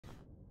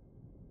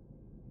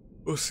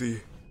We'll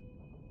see.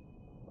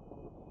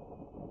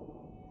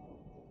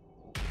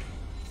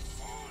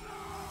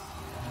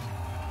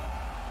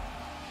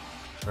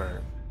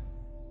 Alright.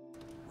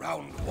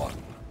 Round one.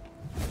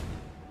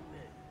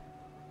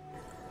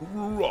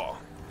 Raw.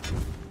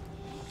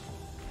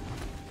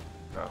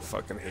 I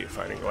fucking hate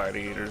fighting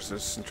gladiators,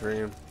 this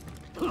Centurion.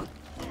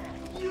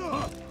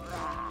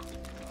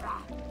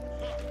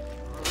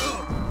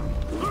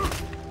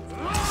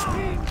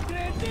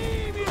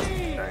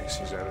 Nice,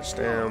 he's out of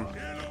stam.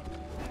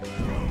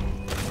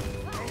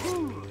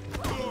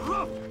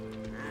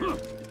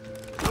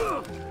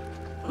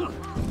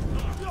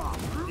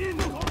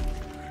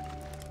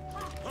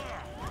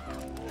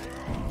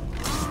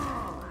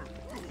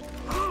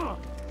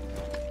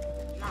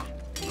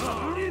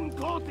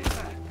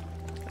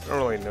 I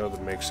don't really know the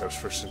mix-ups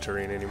for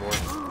Centurion anymore.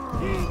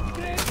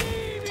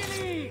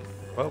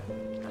 Well,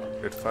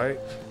 good fight.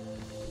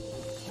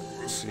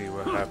 Let's see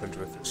what happens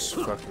with this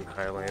fucking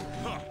Highland.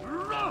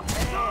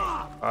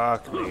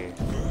 Fuck me.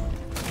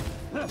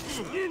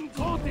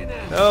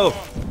 No!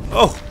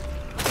 Oh!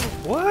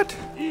 What?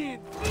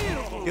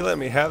 You let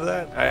me have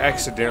that? I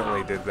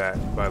accidentally did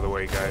that, by the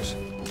way, guys.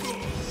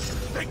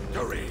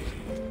 Victory.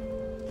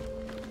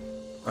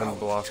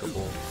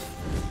 Unblockable.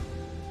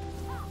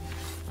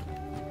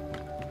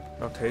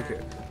 I'll take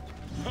it.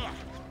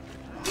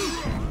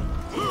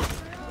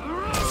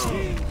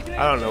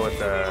 I don't know what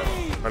the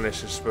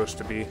punish is supposed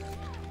to be.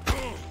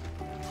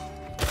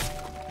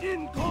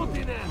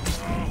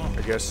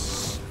 I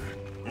guess.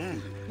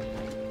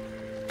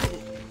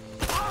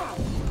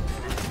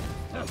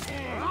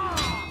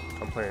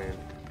 I'm playing.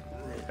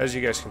 As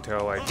you guys can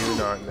tell, I do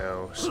not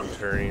know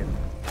Centurion.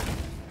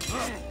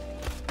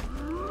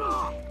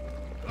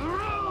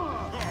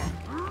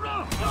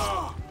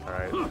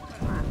 Alright.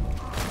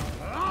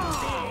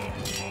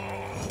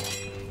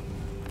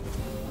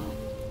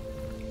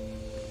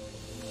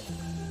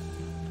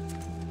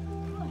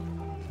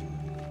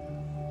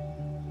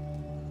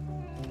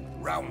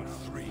 Round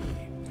three.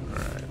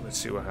 Alright, let's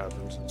see what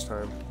happens this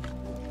time.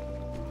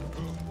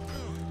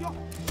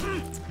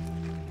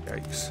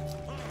 Yikes.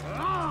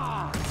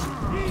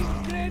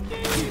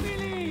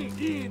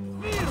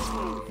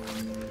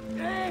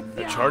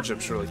 That charge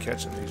up's really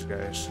catching these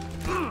guys.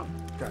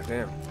 God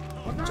damn.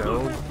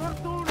 Zone.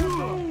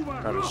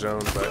 Not a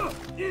zone, but.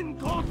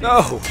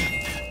 No!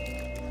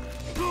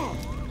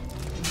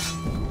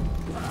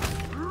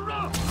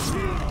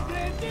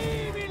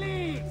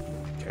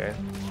 Okay.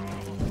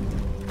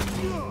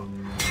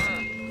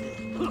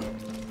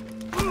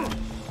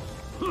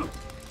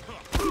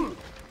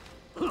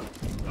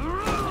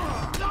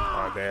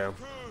 Oh, damn.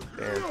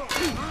 Damn.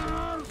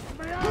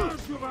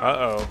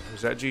 Uh-oh.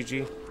 Is that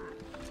GG?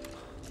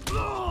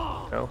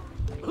 No?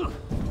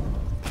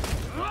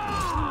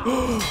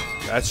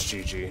 That's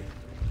GG.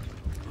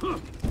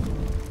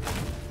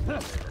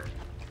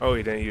 Oh,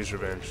 he didn't use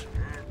revenge.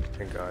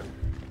 Thank God.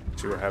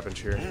 See what happens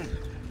here.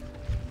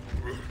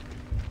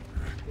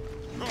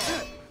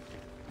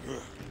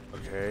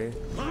 Okay.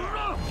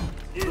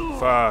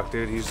 Fuck,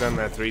 dude, he's done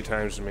that 3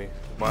 times to me.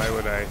 Why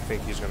would I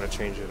think he's gonna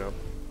change it up?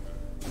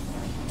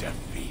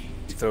 Defeat.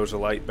 He throws a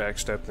light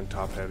backstep, then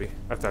top heavy.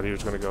 I thought he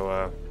was gonna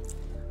go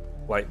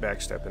light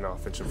backstep in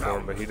offensive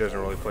form, but he doesn't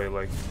really play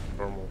like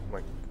normal,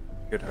 like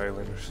good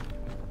Highlanders.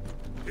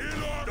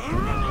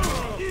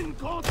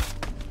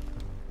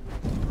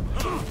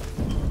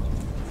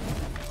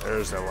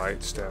 There's the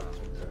light step.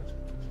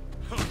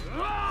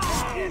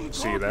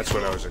 See, that's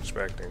what I was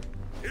expecting.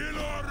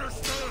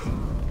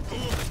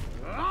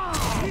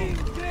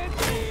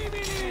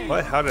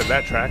 What? How did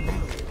that track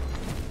him?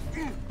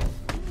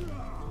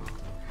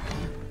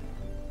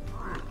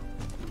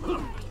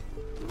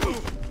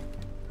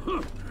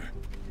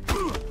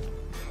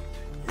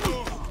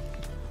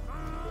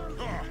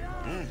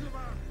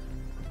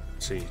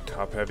 See,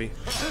 top heavy.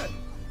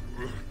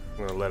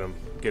 I'm gonna let him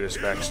get his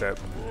back step.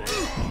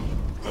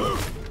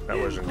 That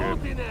wasn't good.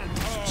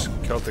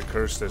 Celtic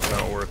Curse does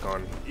not work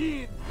on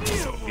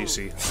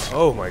PC.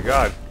 Oh my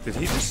god. Did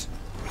he just...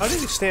 How did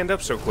he stand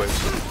up so quick?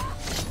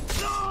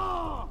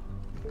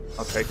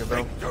 I'll take it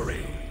though.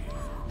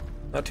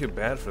 Not too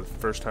bad for the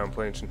first time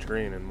playing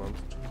Centurion in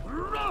months.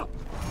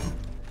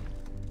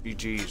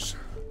 GG's.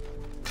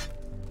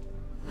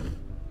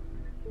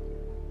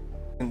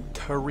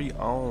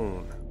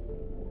 Centurion.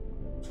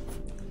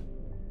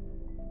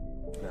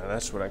 Now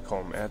that's what I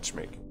call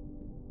matchmaking.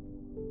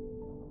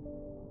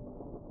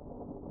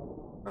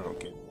 I don't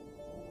get it.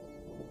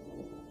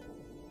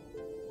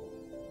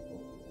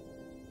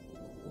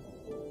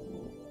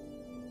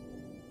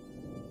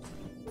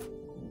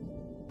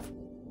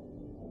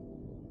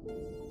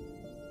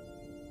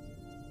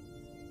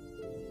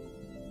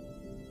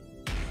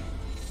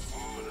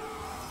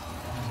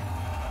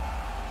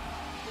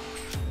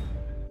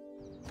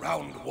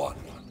 Round one.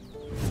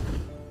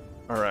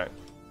 All right.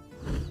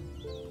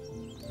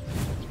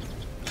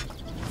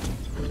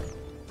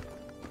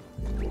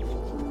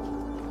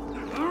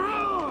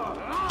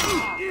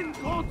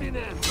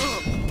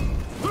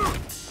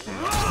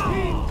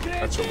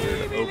 That's a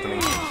weird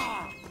opening.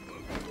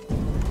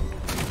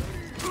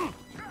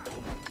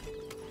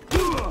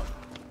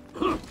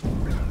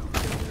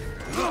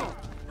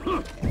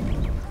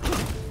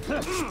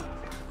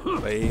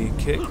 A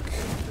kick.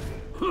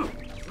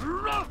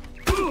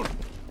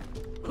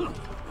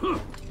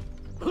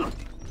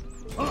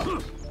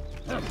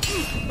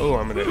 Oh,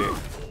 I'm an idiot.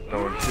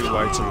 Throwing two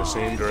lights in the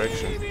same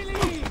direction.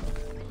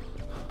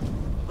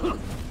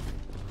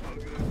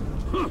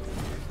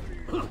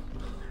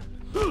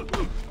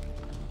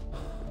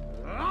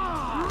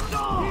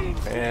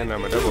 And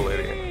I'm a double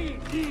idiot.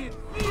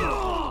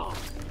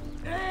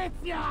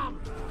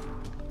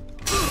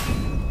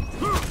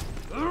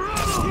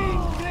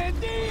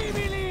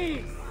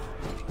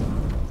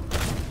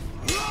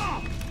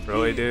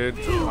 Really, dude?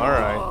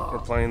 Alright, we're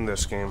playing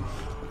this game.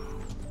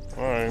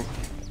 Alright.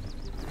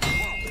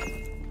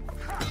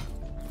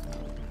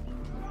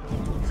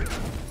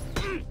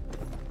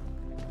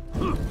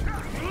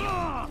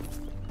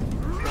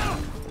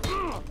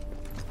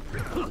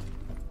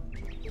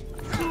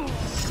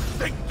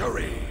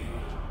 Victory!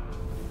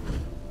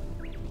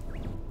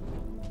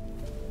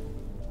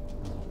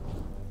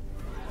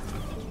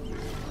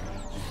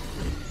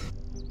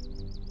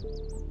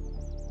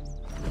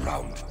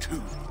 Round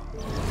 2.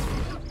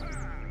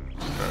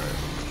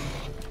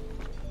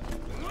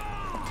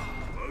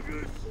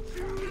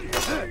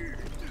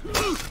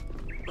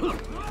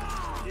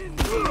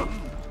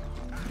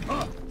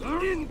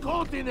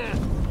 Incontinent!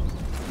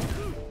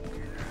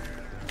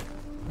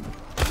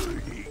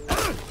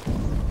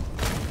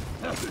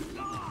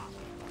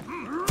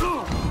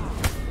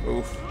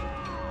 Oof.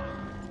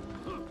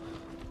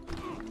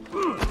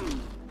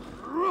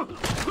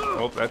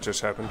 Oh, that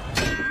just happened.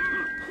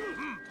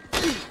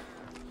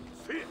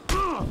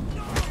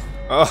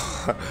 Oh,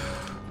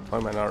 why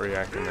am I not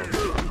reacting then?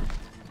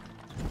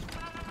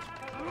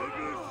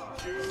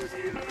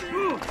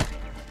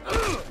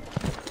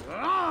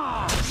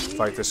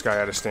 Fight this guy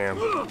out of stam.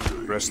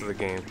 The rest of the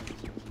game.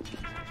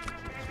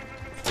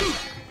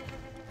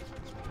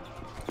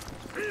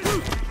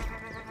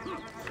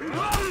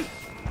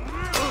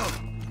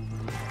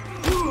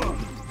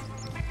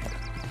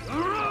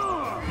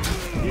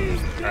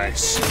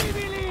 Nice.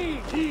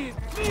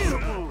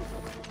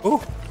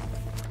 Ooh.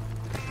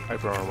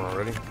 Hyper armor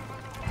already.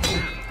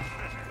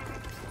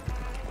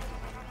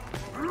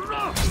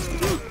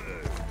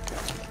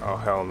 Oh,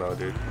 hell no,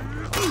 dude.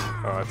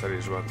 Oh, I thought he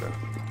was about to.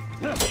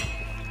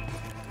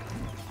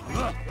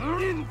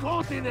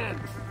 Incontinent!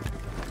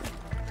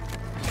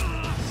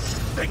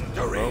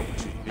 Victory! Oh,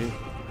 GG.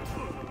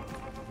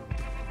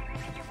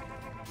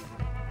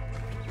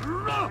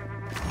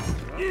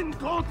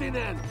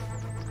 Incontinent!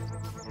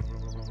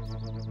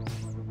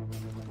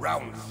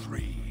 Round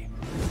 3.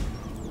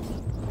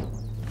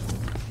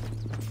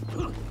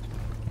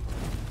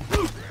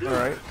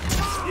 Alright.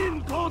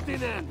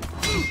 Incontinent!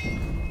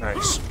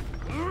 Nice.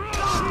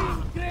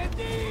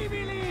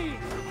 Incredibili!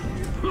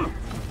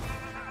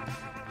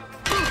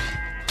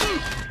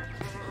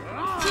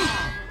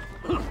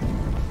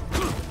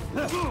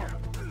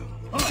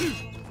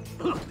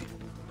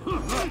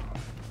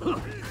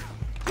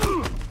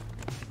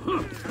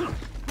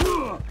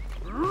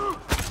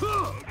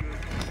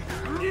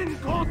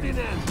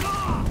 Incontinent!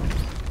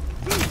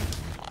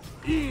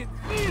 It's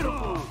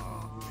beautiful!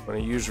 Wanna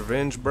use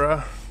revenge,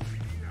 bruh?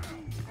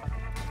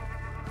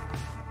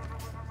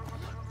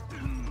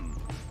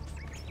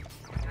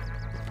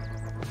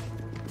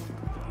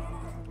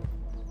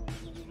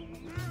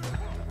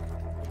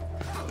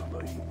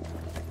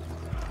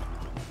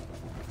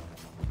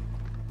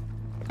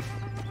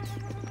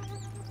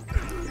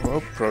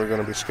 Well, probably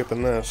gonna be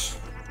skipping this.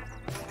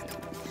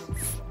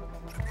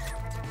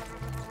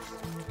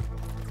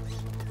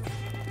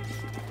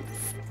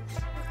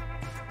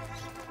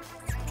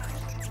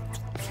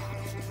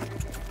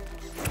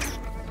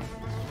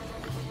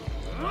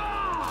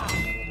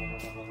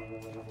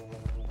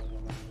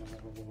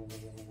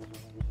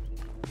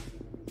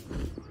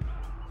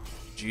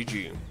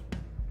 GG.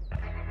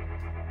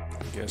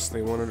 Guess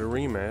they wanted a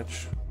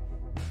rematch.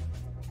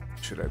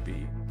 Should I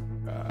be?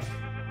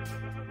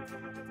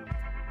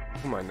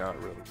 Who am I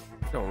not really?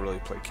 I don't really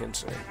play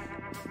Kinsei.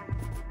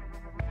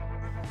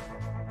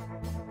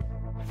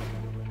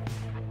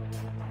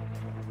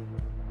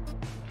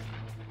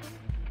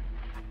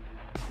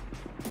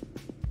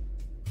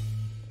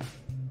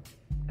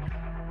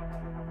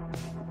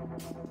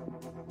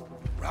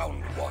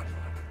 Round 1.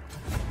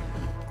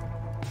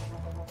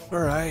 All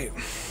right.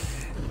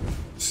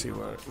 Let's see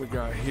what we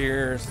got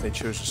here. They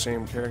chose the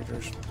same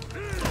characters.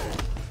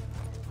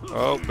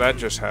 Oh, that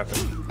just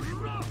happened.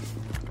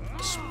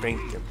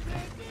 Spanked him.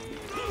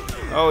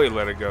 Oh, he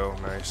let it go.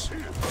 Nice.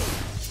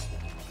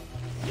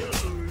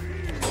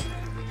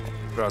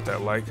 Put out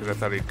that light because I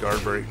thought he'd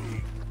guard break.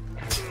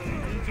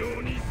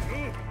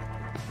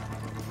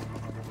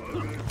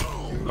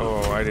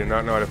 Oh, I did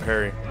not know how to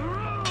parry.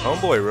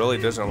 Homeboy really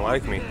doesn't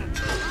like me.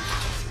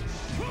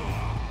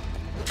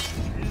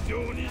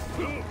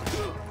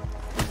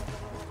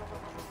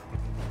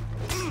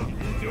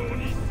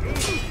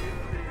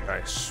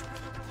 Nice.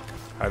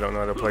 I don't know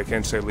how to play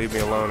Kensei. Leave me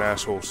alone,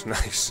 assholes.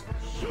 Nice.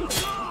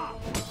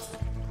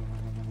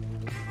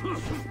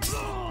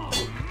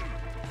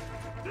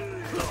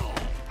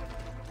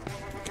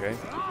 Okay.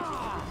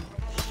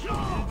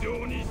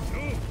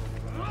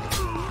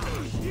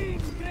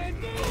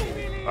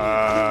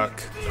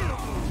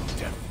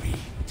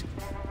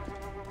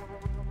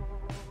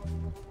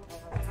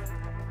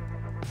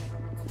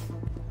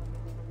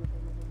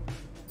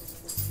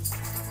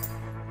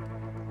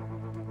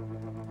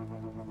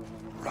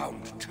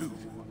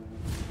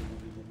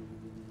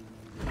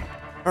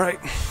 Alright,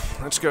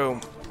 let's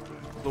go.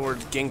 Lord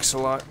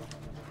Ginks-a-lot.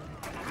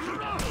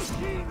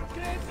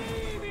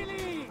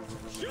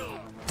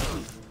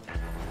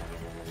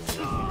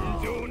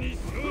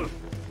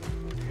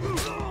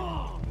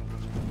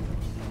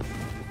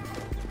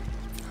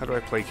 How do I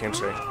play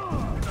Kensei?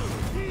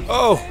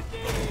 Oh!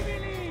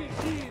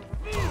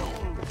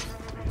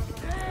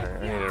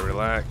 Alright, I need to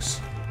relax.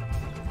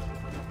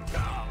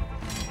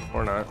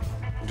 Or not.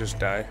 Just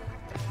die.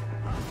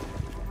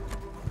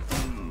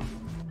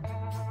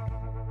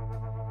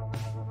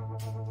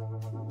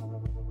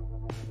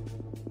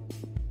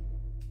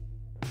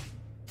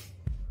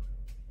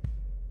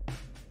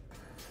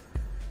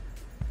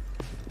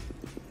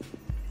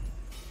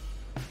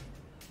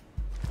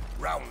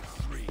 Round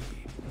 3.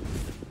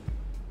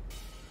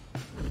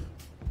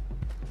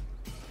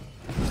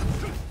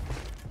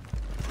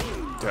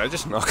 Did I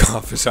just knock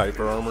off his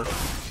hyper armor?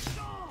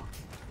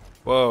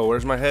 Whoa,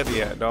 where's my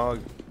heavy at,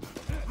 dog?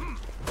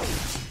 I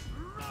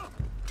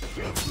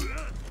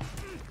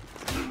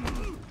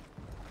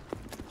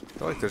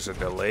feel like there's a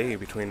delay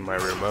between my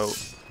remote.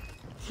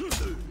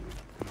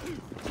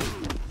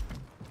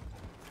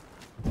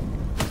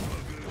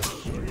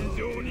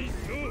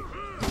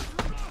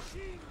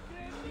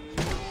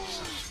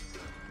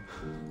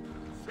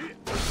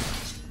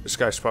 This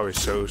guy's probably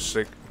so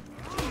sick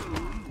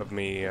of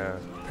me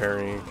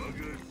parrying.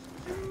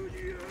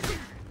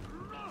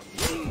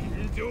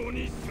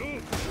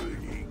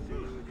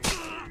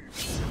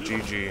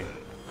 GG.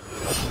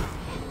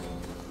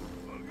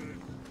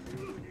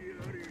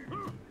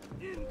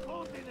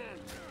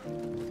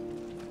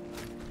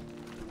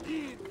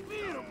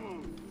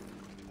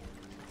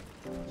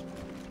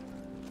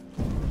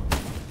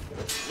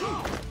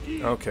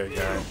 Okay,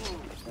 guy.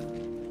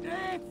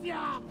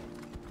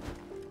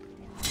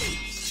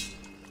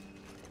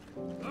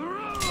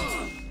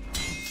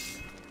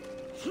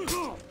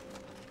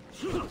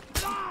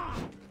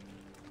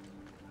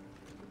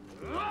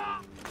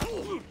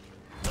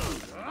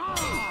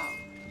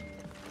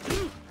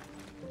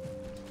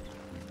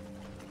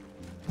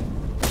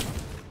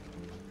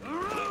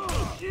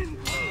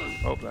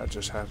 Oh, that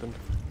just happened.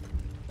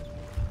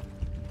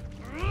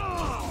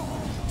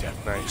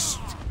 Nice.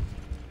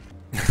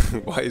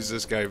 Why is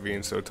this guy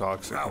being so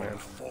toxic, man?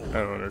 I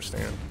don't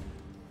understand.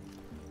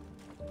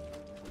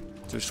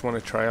 Just want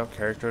to try out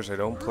characters I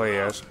don't play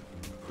as.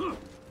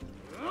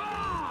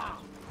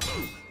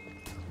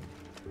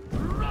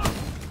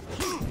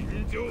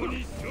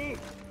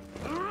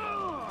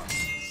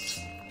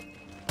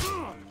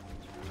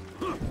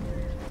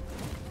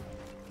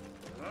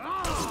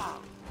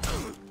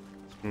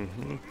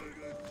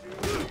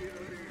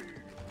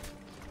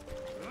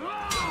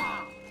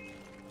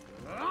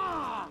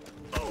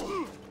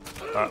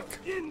 Fuck.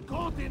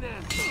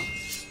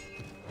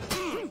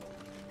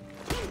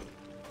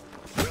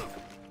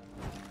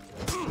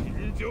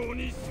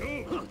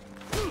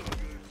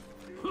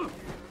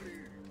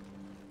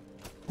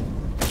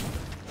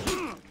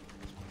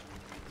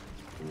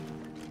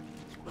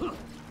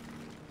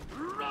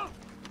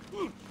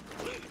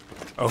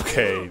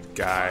 Okay,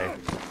 guy.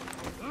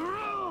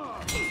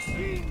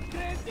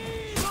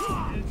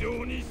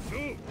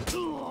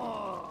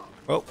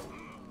 Well,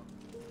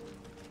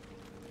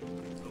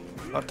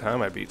 about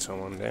time I beat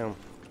someone down.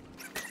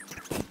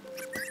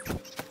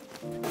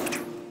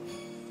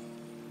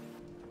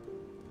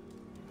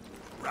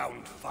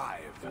 Round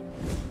 5.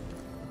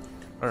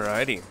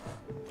 Alrighty.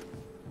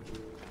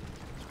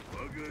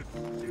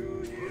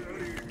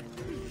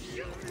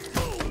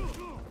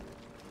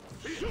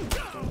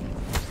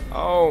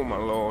 Oh my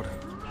lord.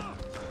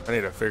 I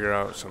need to figure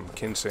out some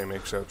Kensei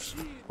mix-ups.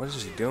 What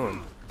is he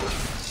doing?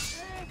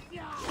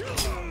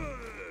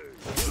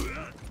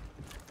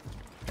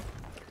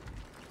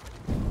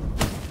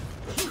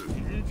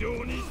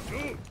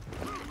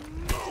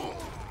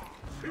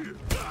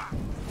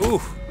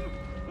 Oof!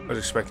 I was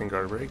expecting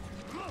guard break.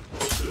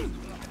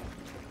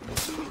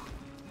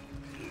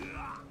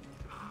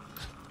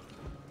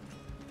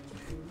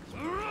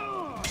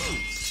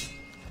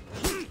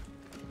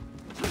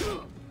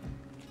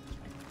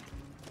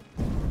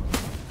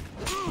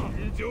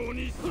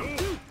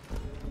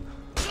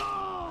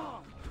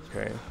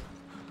 Okay.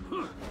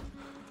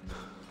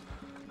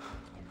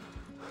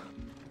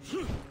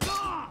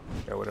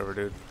 Yeah, whatever,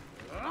 dude.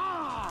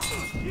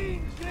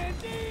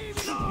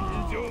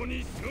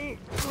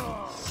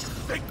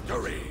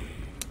 Victory!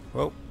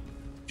 Well,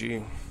 gee.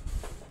 I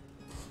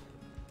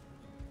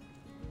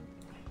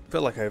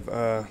feel like I've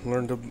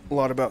learned a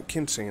lot about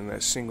Kensei in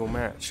that single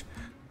match.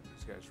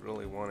 These guys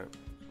really want it.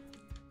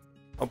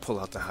 I'll pull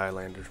out the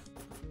Highlander.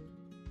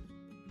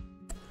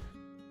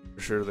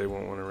 For sure they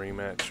won't want a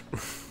rematch.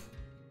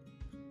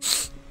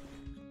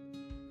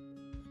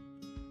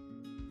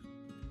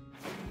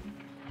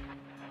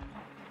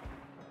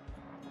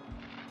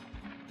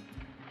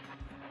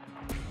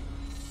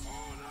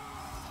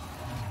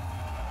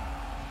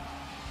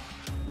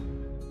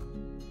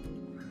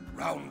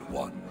 Round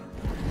 1.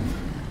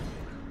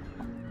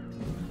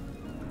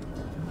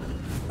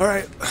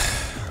 Alright.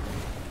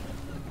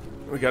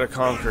 We gotta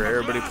conquer.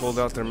 Everybody pulled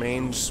out their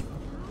mains.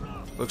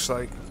 looks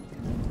like.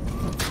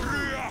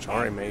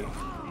 Sorry, mate.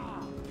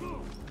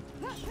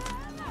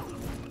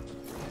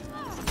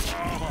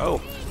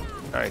 Oh,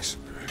 nice.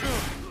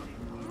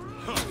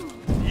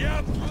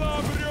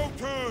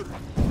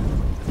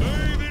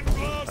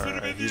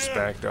 Alright, he's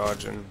back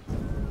dodging.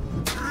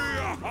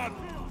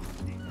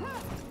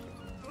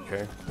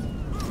 Okay.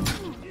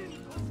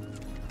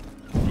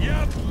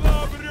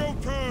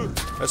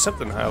 That's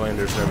something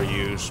Highlanders never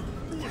use.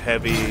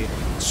 Heavy,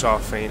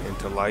 soft feint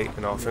into light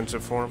in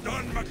offensive form.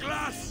 Let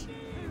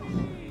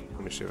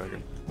me see if I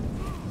can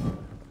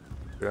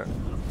do that.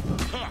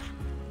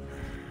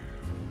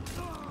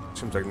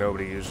 Seems like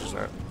nobody uses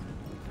that.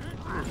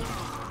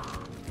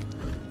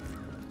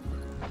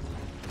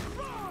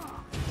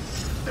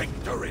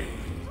 Victory.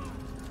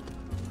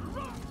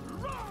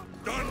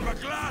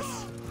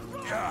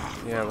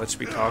 Yeah, let's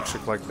be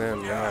toxic like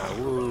them. Yeah,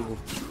 woo.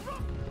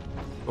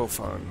 Oh,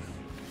 fun.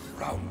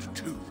 Round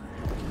 2.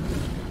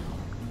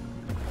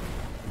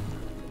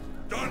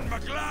 Done,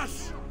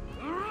 McGlass.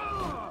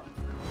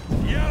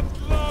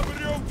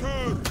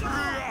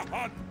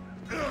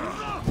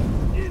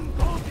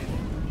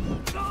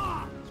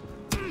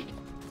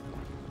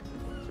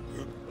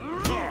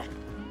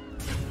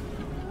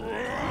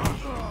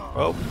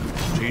 Oh,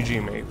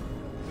 GG, mate.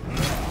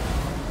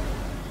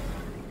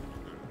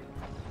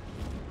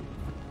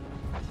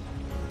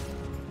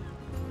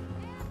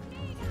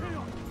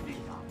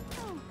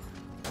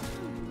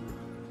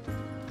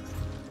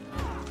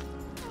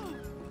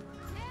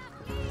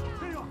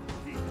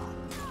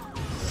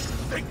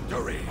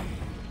 Victory.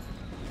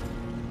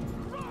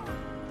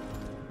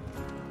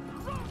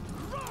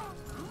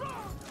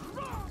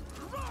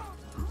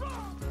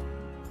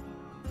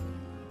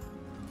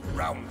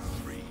 Round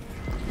 3.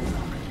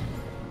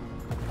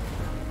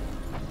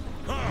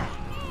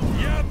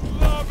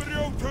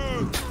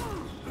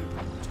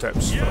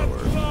 Steps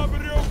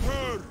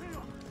forward.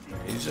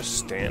 He's just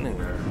standing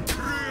there.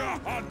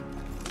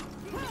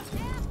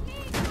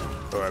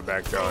 Oh, I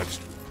back dodged.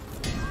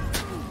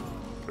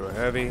 Throw a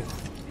heavy.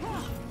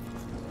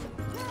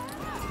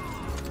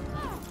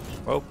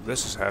 Oh,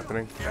 this is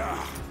happening.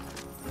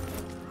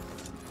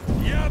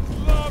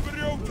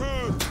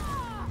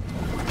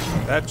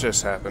 That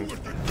just happened.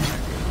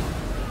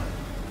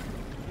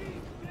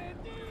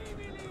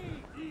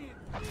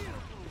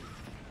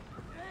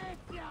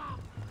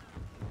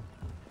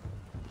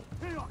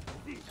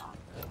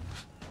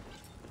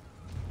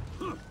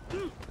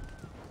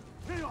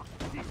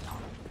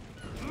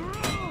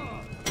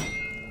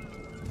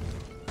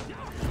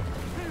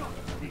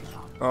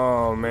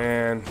 Oh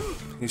man,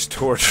 he's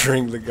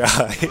torturing the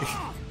guy.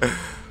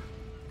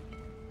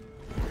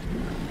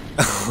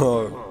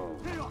 Oh.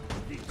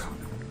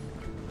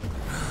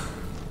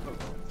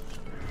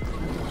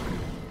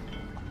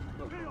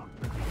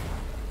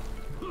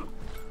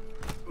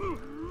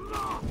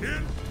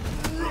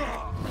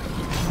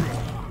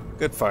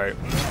 Good fight.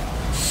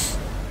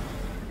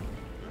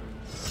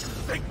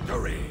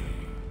 Victory.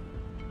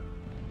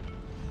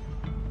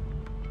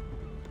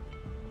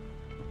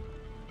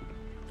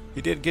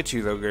 He did get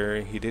you though,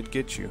 Gary. He did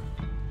get you.